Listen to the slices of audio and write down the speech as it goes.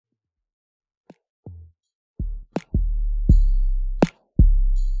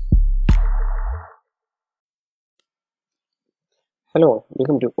Hello,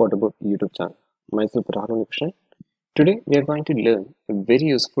 welcome to What About YouTube channel. Myself Rahul Krishnan. Today we are going to learn a very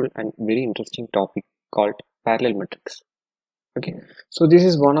useful and very interesting topic called parallel metrics. Okay, so this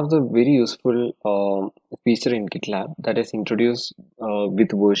is one of the very useful feature in GitLab that is introduced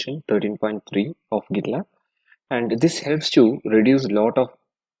with version 13.3 of GitLab, and this helps to reduce a lot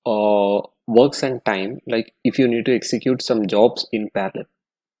of works and time. Like if you need to execute some jobs in parallel.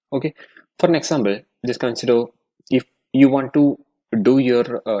 Okay, for an example, just consider if you want to do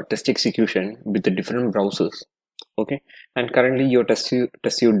your test execution with the different browsers. Okay, and currently your test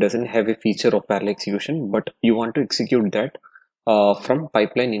suite doesn't have a feature of parallel execution, but you want to execute that from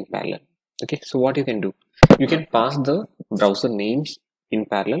pipeline in parallel. Okay, so what you can do, you can pass the browser names in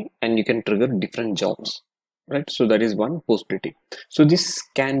parallel and you can trigger different jobs, right? So that is one possibility. So this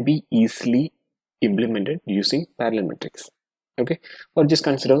can be easily implemented using parallel metrics. Okay, or just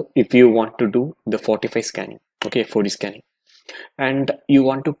consider if you want to do the 45 scanning, okay, 40 scanning, and you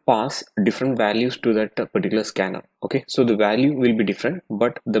want to pass different values to that particular scanner. Okay, so the value will be different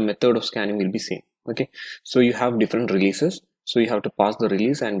but the method of scanning will be same. Okay, so you have different releases, so you have to pass the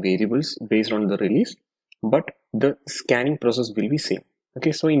release and variables based on the release, but the scanning process will be same.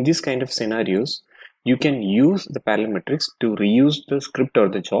 Okay, so in this kind of scenarios you can use the parallel metrics to reuse the script or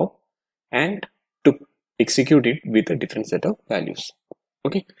the job and to execute it with a different set of values.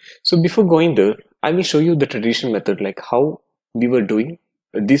 Okay, so before going there, I will show you the traditional method, like how we were doing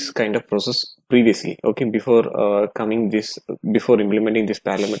this kind of process previously. Okay, before implementing this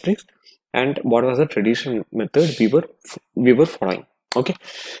parallel metrics, and what was the traditional method we were following. Okay,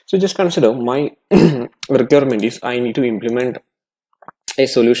 so just consider my requirement is I need to implement a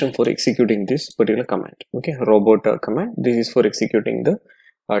solution for executing this particular command. Okay, robot command. This is for executing the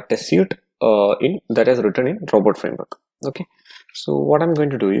test suite in that is written in robot framework. Okay, so what I'm going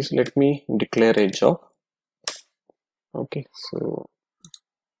to do is let me declare a job. Okay, so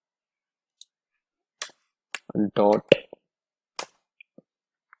dot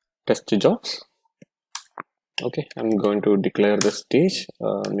test jobs. Okay, I'm going to declare the stage,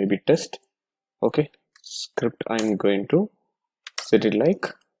 maybe test. Okay, script I'm going to set it like,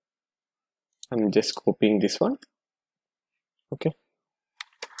 I'm just copying this one. Okay,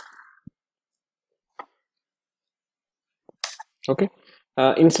 okay,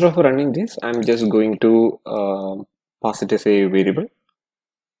 instead of running this, I'm just going to pass it as a variable.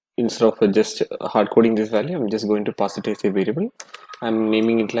 Instead of just hard coding this value, I'm just going to pass it as a variable. I'm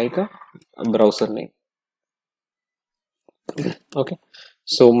naming it like a browser name. Okay,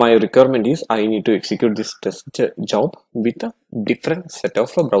 so my requirement is I need to execute this test job with a different set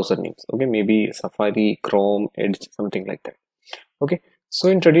of browser names. Okay, maybe Safari, Chrome, Edge, something like that. Okay, so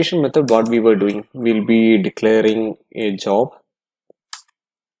in traditional method, what we were doing, we'll be declaring a job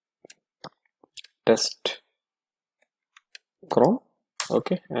test Chrome.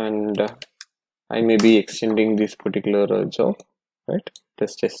 Okay, and I may be extending this particular job, right?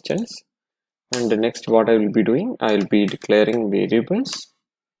 Test extends. And the next, what I will be doing, I will be declaring variables.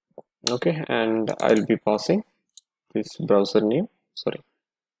 Okay, and I'll be passing this browser name. Sorry,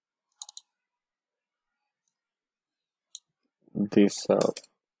 this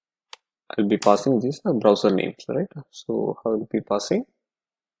I'll be passing this browser names, right? So I'll be passing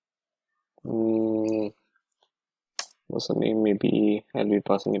browser name. Maybe I'll be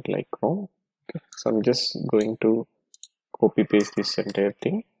passing it like Chrome. Okay, so I'm just going to copy paste this entire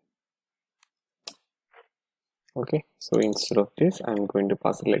thing. Okay, so instead of this, I'm going to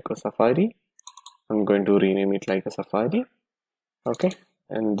pass it like a Safari. I'm going to rename it like a Safari. Okay,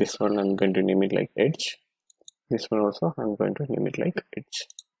 and this one I'm going to name it like Edge. This one also I'm going to name it like Edge.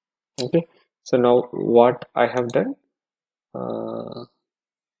 Okay, so now what I have done,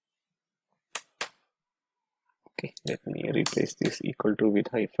 okay, let me replace this equal to with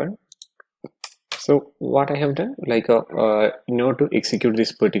hyphen. So what I have done, like in order to execute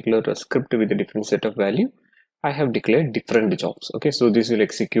this particular script with a different set of value, I have declared different jobs. Okay, so this will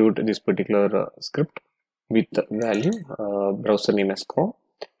execute this particular script with the value browser name as Chrome.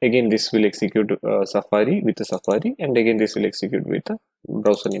 Again, this will execute Safari with the Safari, and again this will execute with the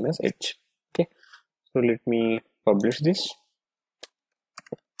browser name as Edge. Okay, so let me publish this.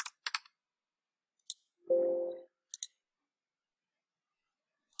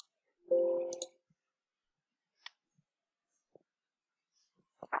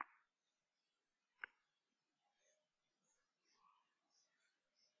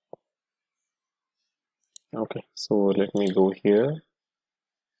 Okay, so let me go here.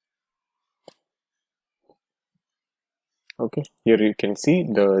 Okay, here you can see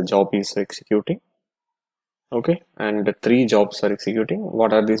the job is executing. Okay, and the three jobs are executing.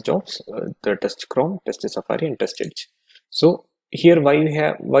 What are these jobs? The test Chrome, test Safari, and test Edge. So here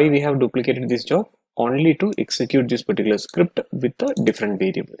why we have duplicated this job only to execute this particular script with the different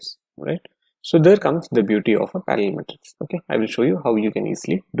variables, right? So there comes the beauty of a parallel matrix. Okay, I will show you how you can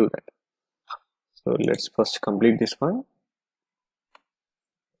easily do that. So let's first complete this one.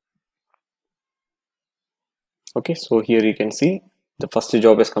 Okay, so here you can see the first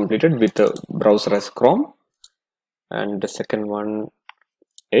job is completed with the browser as Chrome, and the second one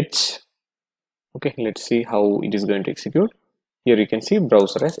Edge. Okay, let's see how it is going to execute. Here you can see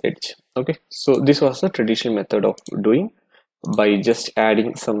browser as Edge. Okay, so this was the traditional method of doing, by just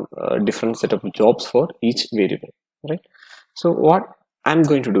adding some different set of jobs for each variable, right? So what I'm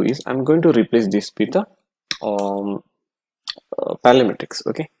going to do is I'm going to replace this with the um, parallel matrix.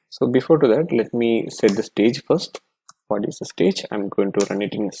 Okay, so before to that, let me set the stage first. What is the stage? I'm going to run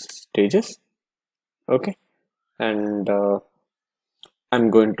it in stages. Okay, and I'm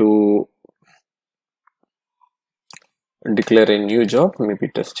going to declare a new job, maybe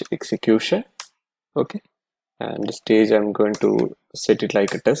test execution. Okay, and the stage I'm going to set it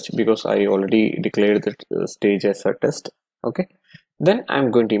like a test because I already declared the stage as a test. Okay, then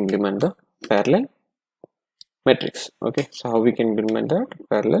I'm going to implement the parallel matrix. Okay, so how we can implement that?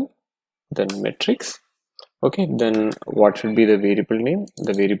 Parallel, then matrix. Okay, then what should be the variable name?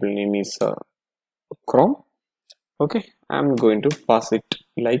 The variable name is Chrome. Okay, I'm going to pass it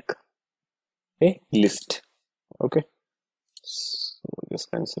like a list. Okay, so just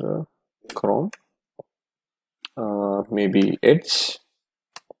consider Chrome, maybe Edge.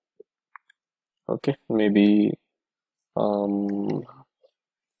 Okay, maybe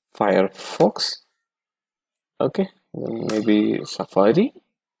Firefox. Okay, then maybe Safari.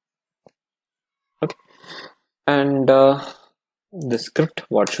 Okay, and the script,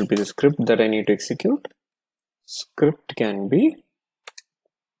 what should be the script that I need to execute? Script can be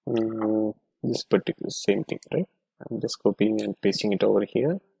this particular same thing, right? I'm just copying and pasting it over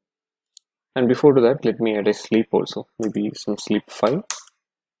here. And before to that, let me add a sleep also, maybe some sleep file.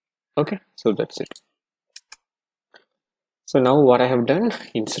 Okay, so that's it. So now what I have done,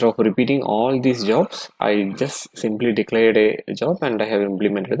 instead of repeating all these jobs, I just simply declared a job and I have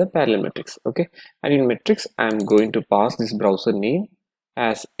implemented the parallel matrix. Okay, and in matrix, I'm going to pass this browser name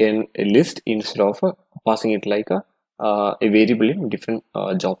as in a list instead of passing it like a variable in different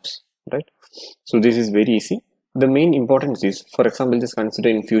jobs, right? So this is very easy. The main importance is, for example, just consider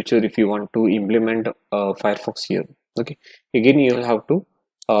in future if you want to implement Firefox here. Okay, again you will have to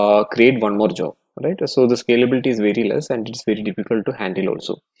create one more job, right? So the scalability is very less and it's very difficult to handle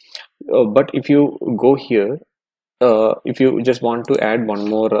also. But if you go here, if you just want to add one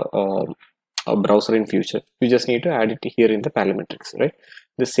more browser in future, you just need to add it here in the parametrics, right?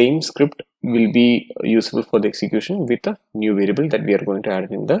 The same script will be useful for the execution with a new variable that we are going to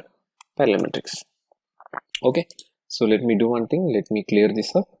add in the parametrics. Okay, so let me do one thing. Let me clear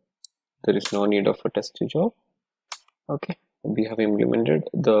this up. There is no need of a test job. Okay, we have implemented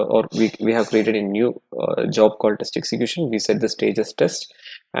we have created a new job called test execution. We set the stage as test,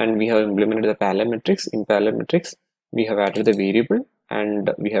 and we have implemented the parallel matrix. In parallel matrix, we have added the variable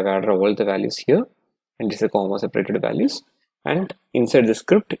and we have added all the values here, and this is a comma separated values. And inside the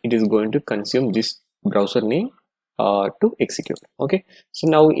script, it is going to consume this browser name to execute. Okay, so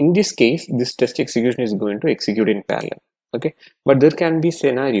now in this case, this test execution is going to execute in parallel. Okay, but there can be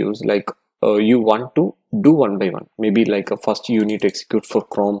scenarios like you want to do one by one. Maybe like first you need to execute for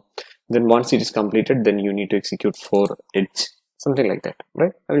Chrome, then once it is completed, then you need to execute for Edge, something like that,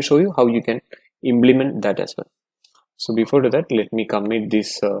 right? I will show you how you can implement that as well. So before that, let me commit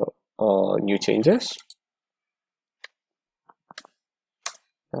these new changes.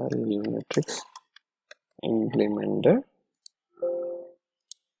 New matrix implemented.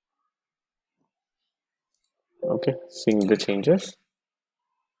 Okay, seeing the changes.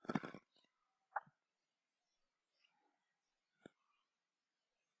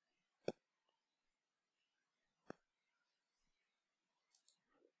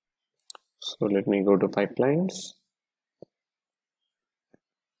 So let me go to pipelines.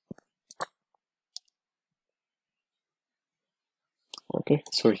 Okay,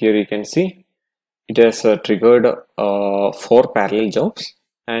 so here you can see it has triggered 4 parallel jobs,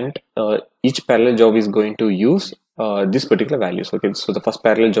 and each parallel job is going to use this particular values. Okay, so the first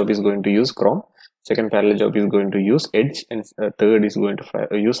parallel job is going to use Chrome, second parallel job is going to use Edge, and third is going to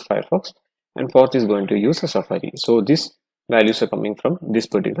use Firefox, and fourth is going to use a Safari. So these values are coming from this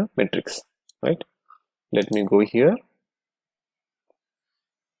particular matrix, right? Let me go here.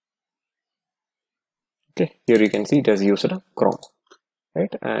 Okay, here you can see it has used Chrome,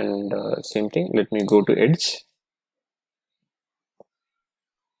 right? And same thing, let me go to Edge.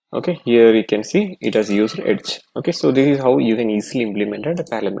 Okay, here you can see it has used edge. Okay, so this is how you can easily implement a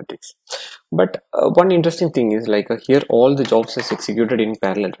parallel matrix. But one interesting thing is like here all the jobs is executed in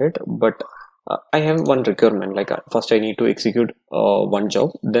parallel, right? But I have one requirement, like first I need to execute one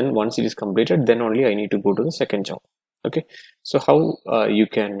job, then once it is completed, then only I need to go to the second job. Okay, so how you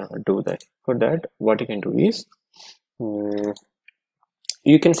can do that? For that, what you can do is mm,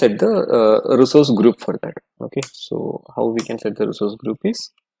 you can set the resource group for that. Okay, so how we can set the resource group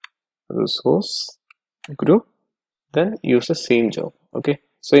is resource group, then use the same job. Okay,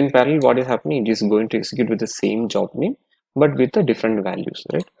 so in parallel what is happening, it is going to execute with the same job name but with the different values,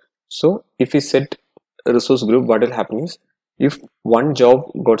 right? So if we set a resource group, what will happen is if one job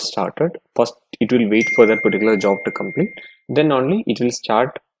got started first, it will wait for that particular job to complete, then only it will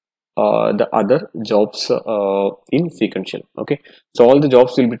start the other jobs in sequential. Okay, so all the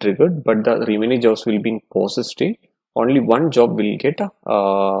jobs will be triggered but the remaining jobs will be in process state. Only one job will get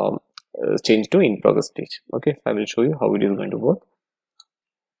change to in progress stage. Okay, I will show you how it is going to work.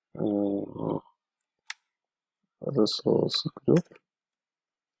 um, Resource group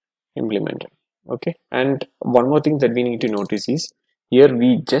implemented. Okay, and one more thing that we need to notice is here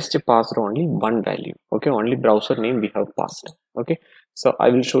we just passed only one value. Okay, only browser name we have passed. Okay, so I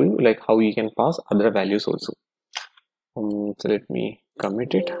will show you like how you can pass other values also. So let me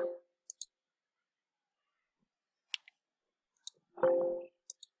commit it.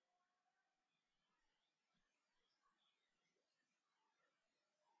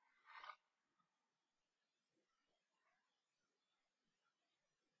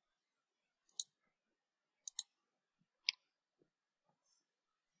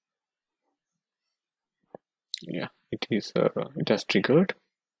 Yeah, it is it has triggered.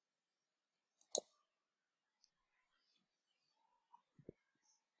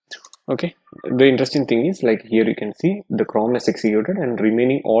 Okay, the interesting thing is like here you can see the Chrome is executed and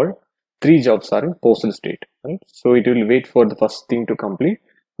remaining all three jobs are in postal state, right? So it will wait for the first thing to complete,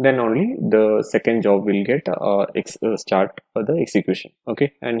 then only the second job will get start for the execution.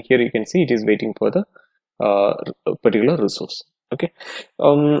 Okay, and here you can see it is waiting for the particular resource. Okay,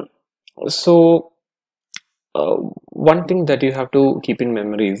 um, so one thing that you have to keep in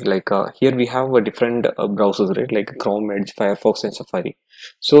memory is like here we have a different browsers, right? Like Chrome, Edge, Firefox, and Safari.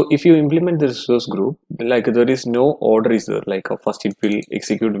 So if you implement the resource group, like there is no order is there. Like first it will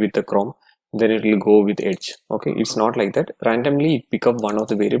execute with the Chrome, then it will go with Edge. Okay, it's not like that. Randomly it pick up one of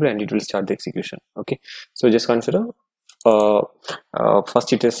the variable and it will start the execution. Okay, so just consider uh,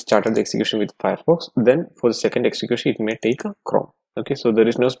 first it has started the execution with Firefox, then for the second execution it may take a Chrome. Okay, so there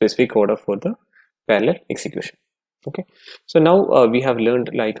is no specific order for the parallel execution. Okay, so now we have learned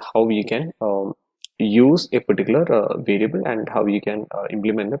like how you can use a particular variable and how you can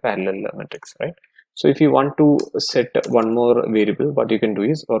implement the parallel matrix, right? So if you want to set one more variable, what you can do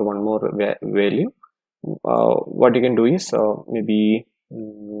is, or one more value, what you can do is maybe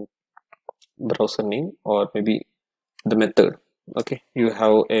browser name or maybe the method. Okay, you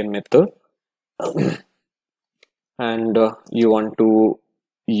have a method and you want to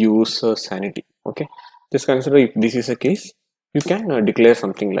use sanity. Okay, just consider if this is a case, you can declare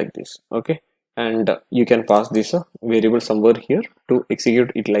something like this. Okay, and you can pass this variable somewhere here to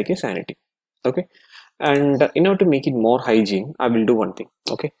execute it like a sanity. Okay, and in order to make it more hygiene, I will do one thing.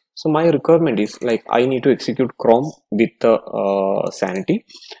 Okay, so my requirement is like I need to execute Chrome with sanity,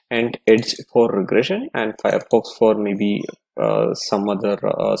 and Edge for regression, and Firefox for maybe some other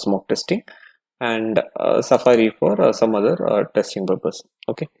smoke testing, and Safari for some other testing purpose.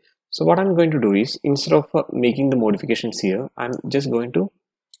 Okay, so what I'm going to do is instead of making the modifications here, I'm just going to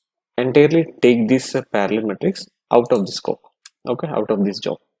entirely take this parallel matrix out of the scope. Okay, out of this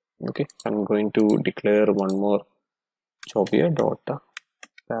job. Okay, I'm going to declare one more job here dot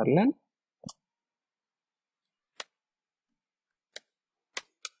parallel.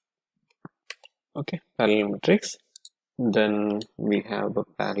 Okay, parallel matrix, then we have a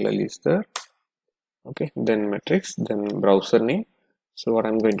parallel is there. Okay, then matrix, then browser name. So what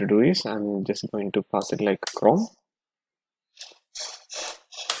I'm going to do is I'm just going to pass it like Chrome.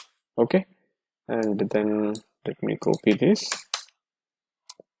 Okay, and then let me copy this.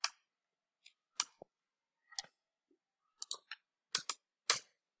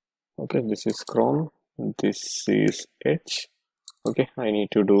 Okay, this is Chrome, this is Edge. Okay, I need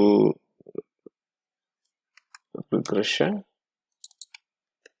to do regression.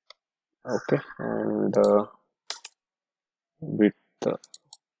 Okay, and with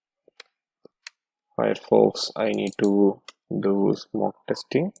Firefox I need to do smoke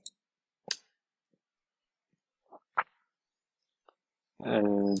testing,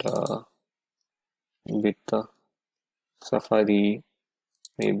 and with Safari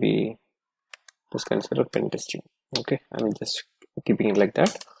maybe just consider pen testing. Okay, I'm just keeping it like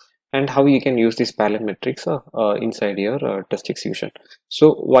that. And how you can use this parallel metrics inside your test execution.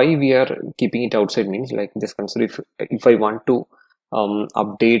 So why we are keeping it outside means, like, just consider if I want to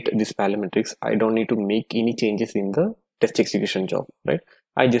update this parallel metrics, I don't need to make any changes in the test execution job, right?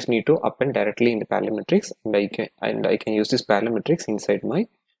 I just need to append directly in the parallel metrics, and I can use this parallel metrics inside my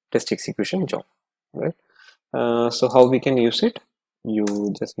test execution job, right? So how we can use it? You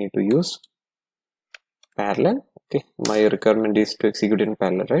just need to use parallel. Okay, my requirement is to execute in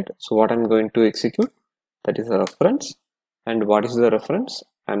parallel, right? So what I'm going to execute, that is a reference. And what is the reference?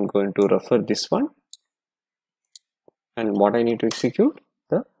 I'm going to refer this one, and what I need to execute,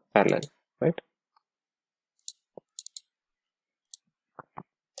 the parallel, right?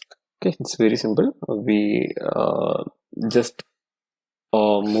 Okay, it's very simple. We just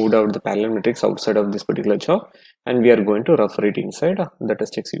moved out the parallel matrix outside of this particular job, and we are going to refer it inside the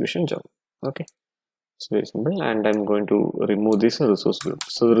test execution job. Okay, it's very simple. And I'm going to remove this resource group.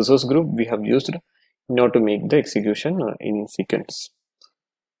 So the resource group we have used in order to make the execution in sequence.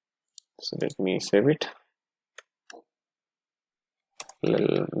 So let me save it.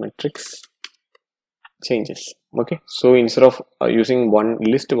 Little matrix changes. Okay, so instead of using one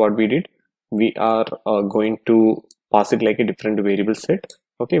list, what we did, we are going to pass it like a different variable set,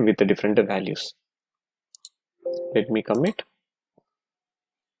 okay, with the different values. Let me commit.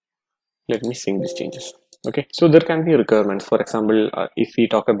 Let me sync these changes. Okay, so there can be requirements. For example, if we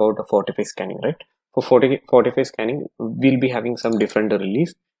talk about a 45 scanning, right? For 45 scanning, we'll be having some different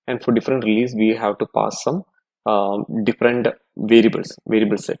release, and for different release, we have to pass some different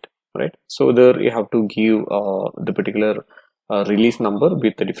variable set, right? So there you have to give the particular release number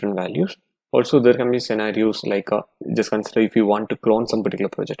with the different values. Also, there can be scenarios like just consider if you want to clone some particular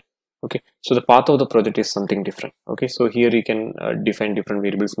project. Okay, so the path of the project is something different. Okay, so here you can define different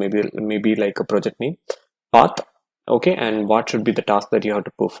variables, maybe like a project name, path, okay, and what should be the task that you have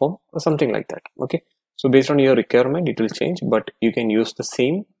to perform, or something like that. Okay, so based on your requirement it will change, but you can use the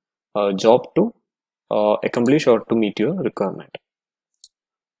same job to accomplish or to meet your requirement.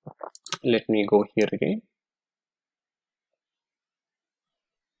 Let me go here again.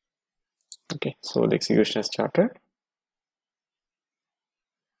 Okay, so the execution has started.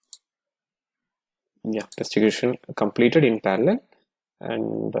 Yeah, test execution completed in parallel,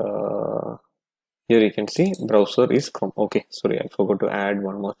 and here you can see browser is Chrome. Okay, sorry, I forgot to add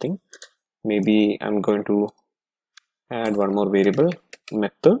one more thing. Maybe I'm going to add one more variable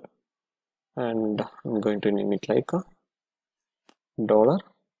method, and I'm going to name it like a dollar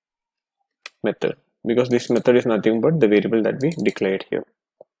method, because this method is nothing but the variable that we declared here.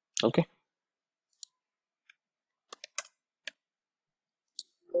 Okay,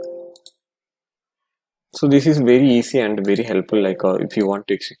 so this is very easy and very helpful, like if you want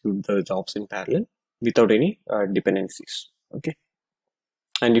to execute the jobs in parallel without any dependencies. Okay,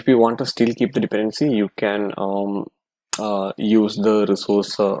 and if you want to still keep the dependency, you can use the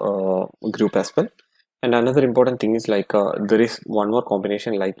resource group as well. And another important thing is, like, there is one more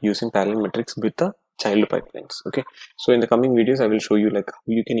combination, like using parallel metrics with the child pipelines. Okay, so in the coming videos I will show you like how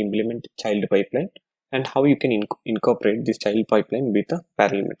you can implement child pipeline and how you can incorporate this child pipeline with the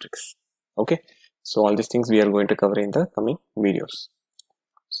parallel metrics. Okay, so all these things we are going to cover in the coming videos.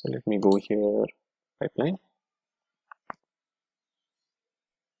 So let me go here, pipeline,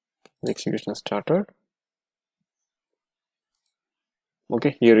 the execution started.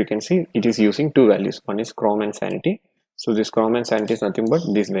 Okay, here you can see it is using two values. One is Chrome and sanity. So this Chrome and sanity is nothing but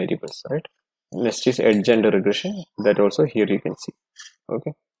these variables, right? Next is edge and regression. That also here you can see.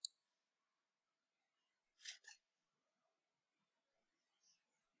 Okay.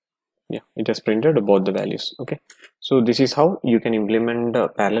 Yeah, it has printed both the values. Okay. So this is how you can implement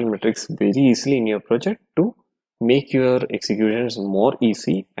parallel metrics very easily in your project to make your executions more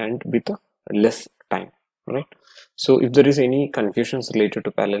easy and with less time, right? So if there is any confusions related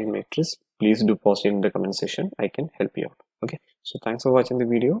to parallel metrics, please do post in the comment section. I can help you out. Okay, so thanks for watching the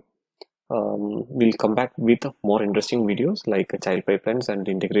video. We'll come back with more interesting videos like child pipelines and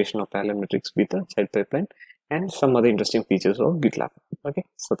integration of parallel metrics with a child pipeline and some other interesting features of GitLab. Okay,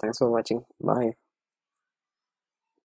 so thanks for watching. Bye.